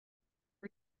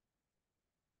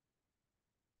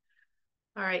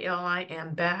All right, y'all, I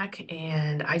am back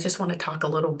and I just want to talk a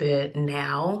little bit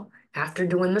now after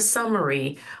doing the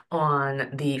summary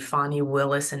on the Fani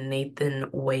Willis and Nathan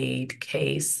Wade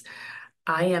case.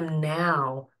 I am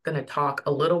now going to talk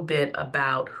a little bit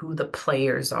about who the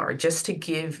players are, just to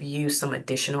give you some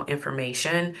additional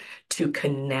information to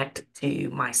connect to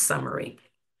my summary.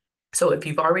 So if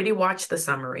you've already watched the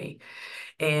summary,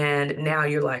 and now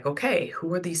you're like, okay,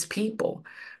 who are these people?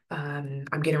 I'm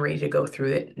getting ready to go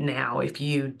through it now. If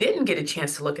you didn't get a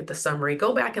chance to look at the summary,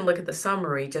 go back and look at the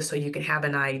summary just so you can have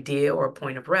an idea or a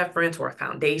point of reference or a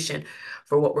foundation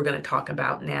for what we're going to talk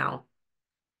about now.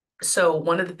 So,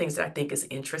 one of the things that I think is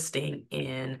interesting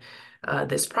in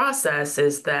this process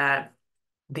is that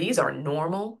these are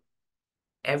normal,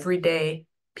 everyday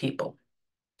people.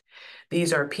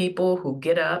 These are people who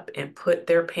get up and put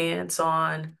their pants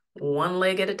on one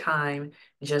leg at a time,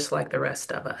 just like the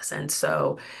rest of us. And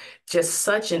so, just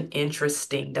such an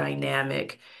interesting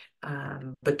dynamic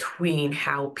between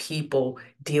how people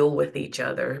deal with each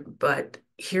other. But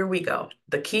here we go.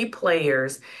 The key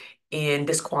players in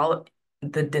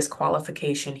the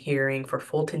disqualification hearing for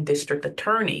Fulton District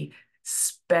Attorney,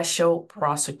 Special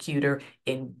Prosecutor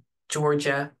in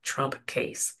Georgia Trump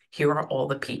case. Here are all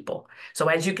the people. So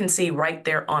as you can see right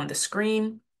there on the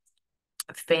screen,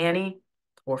 Fanny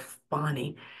or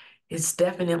Fani is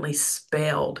definitely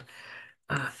spelled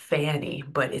Fanny,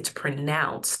 but it's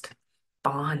pronounced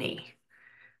Fani.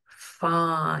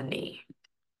 Fani,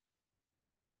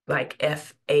 like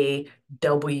Fawny,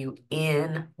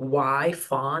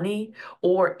 Fani,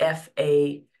 or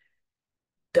Fawnie,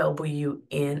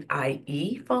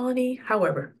 Fawny.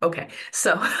 However, okay.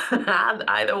 So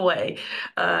either way,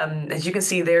 as you can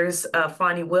see, there's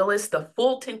Fani Willis, the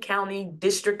Fulton County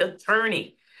District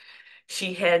Attorney.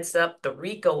 She heads up the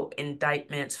RICO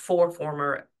indictments for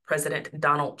former President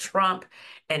Donald Trump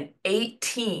and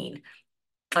 18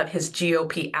 of his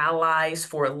GOP allies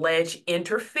for alleged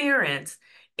interference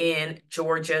in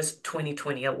Georgia's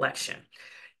 2020 election.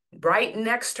 Right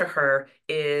next to her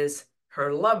is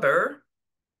her lover,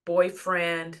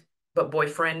 boyfriend, but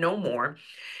boyfriend no more,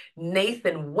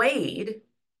 Nathan Wade,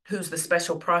 who's the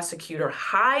special prosecutor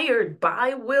hired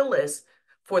by Willis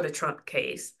for the Trump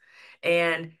case.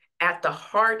 And at the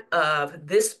heart of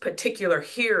this particular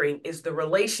hearing is the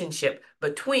relationship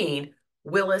between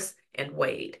Willis and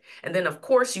Wade. And then, of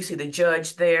course, you see the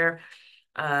judge there,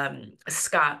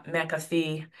 Scott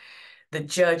McAfee, the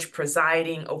judge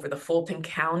presiding over the Fulton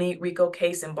County RICO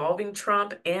case involving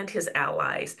Trump and his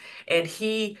allies. And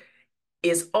he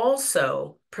is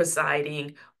also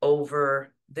presiding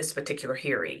over this particular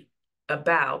hearing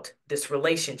about this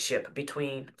relationship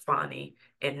between Fani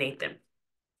and Nathan.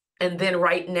 And then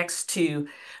right next to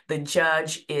the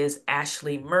judge is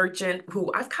Ashley Merchant,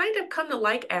 who I've kind of come to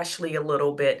like Ashley a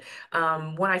little bit.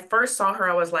 When I first saw her,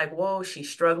 I was like, whoa,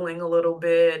 she's struggling a little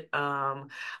bit. I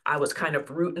was kind of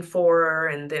rooting for her.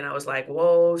 And then I was like,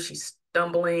 whoa, she's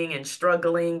stumbling and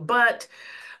struggling. But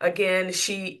again,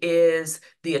 she is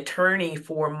the attorney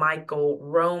for Michael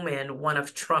Roman, one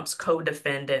of Trump's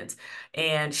co-defendants.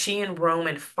 And she and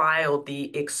Roman filed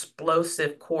the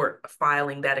explosive court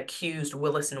filing that accused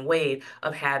Willis and Wade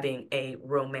of having a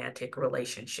romantic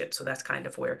relationship. So that's kind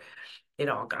of where it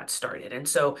all got started. And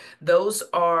so those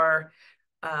are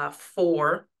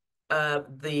four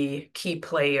of the key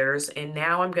players. And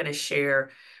now I'm going to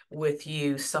share with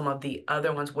you some of the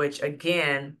other ones, which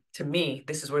again, to me,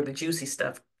 this is where the juicy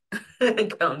stuff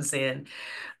comes in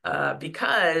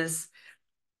because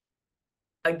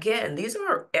again, these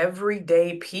are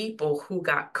everyday people who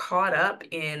got caught up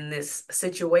in this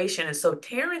situation. And so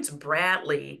Terrence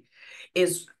Bradley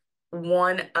is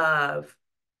one of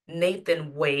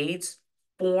Nathan Wade's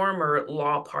former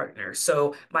law partners.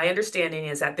 So my understanding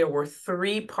is that there were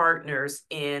three partners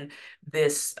in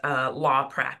this law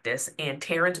practice, and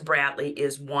Terrence Bradley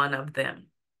is one of them.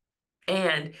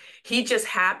 And he just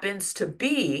happens to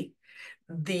be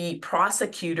the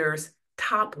prosecutor's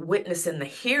top witness in the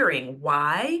hearing.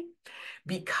 Why?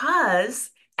 Because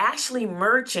Ashley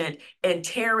Merchant and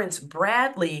Terrence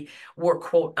Bradley were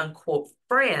quote unquote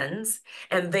friends,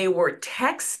 and they were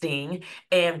texting.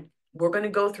 And we're going to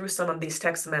go through some of these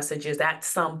text messages at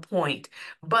some point.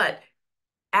 But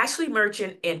Ashley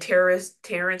Merchant and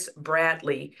Terrence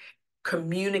Bradley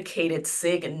communicated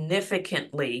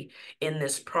significantly in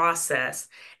this process.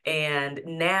 And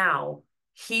now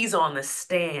he's on the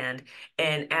stand,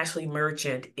 and Ashley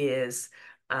Merchant is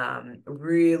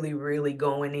really, really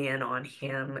going in on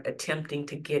him, attempting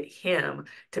to get him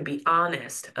to be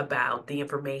honest about the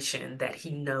information that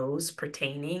he knows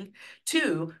pertaining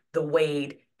to the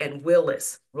Wade and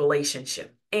Willis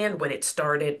relationship and when it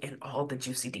started and all the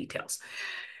juicy details.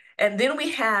 And then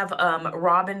we have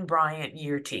Robin Bryant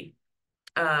Yearty.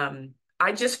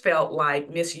 I just felt like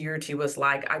Miss Yearty was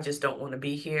like, I just don't want to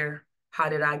be here. How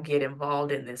did I get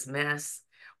involved in this mess?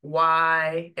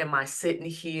 Why am I sitting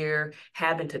here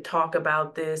having to talk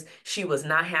about this? She was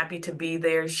not happy to be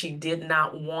there. She did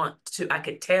not want to, I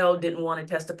could tell, didn't want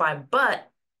to testify, but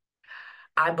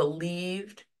I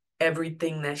believed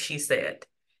everything that she said.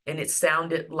 And it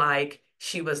sounded like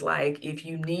she was like, if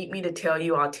you need me to tell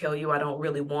you, I'll tell you. I don't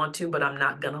really want to, but I'm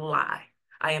not going to lie.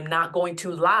 I am not going to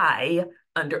lie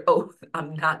under oath.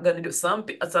 I'm not going to do some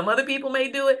other people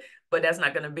may do it, but that's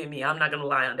not going to be me. I'm not going to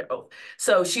lie under oath.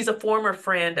 So she's a former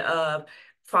friend of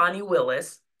Fani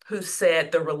Willis, who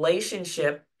said the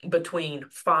relationship between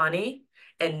Fani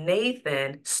and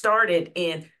Nathan started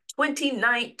in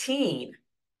 2019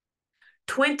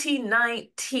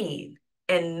 2019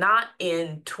 and not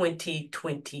in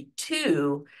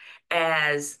 2022,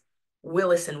 as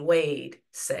Willis and Wade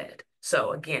said.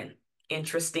 So again,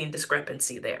 interesting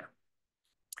discrepancy there.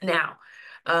 Now,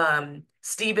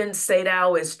 Stephen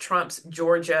Sadow is Trump's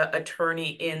Georgia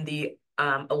attorney in the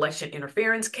election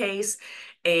interference case,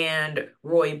 and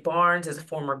Roy Barnes is a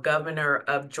former governor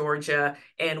of Georgia.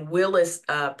 And Willis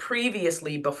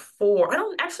previously, before, I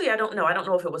don't know. I don't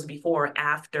know if it was before or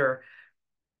after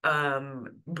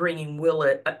bringing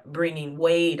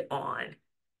Wade on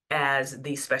as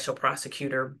the special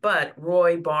prosecutor, but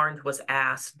Roy Barnes was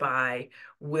asked by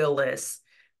Willis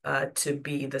to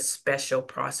be the special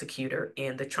prosecutor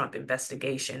in the Trump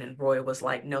investigation, and Roy was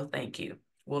like, no, thank you,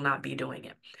 will not be doing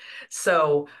it.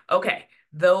 So, okay,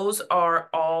 those are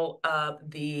all of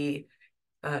the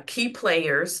key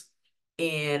players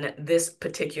in this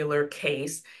particular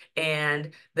case.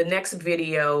 And the next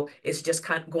video is just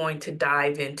kind of going to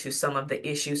dive into some of the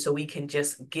issues so we can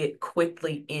just get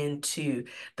quickly into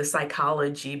the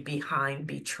psychology behind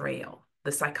betrayal.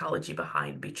 The psychology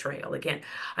behind betrayal. Again,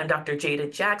 I'm Dr.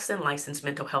 Jada Jackson, licensed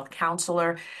mental health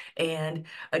counselor. And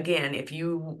again, if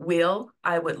you will,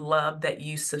 I would love that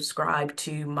you subscribe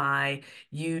to my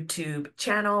YouTube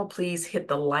channel. Please hit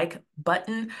the like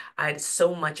button. I'd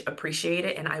so much appreciate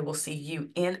it, and I will see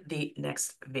you in the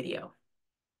next video.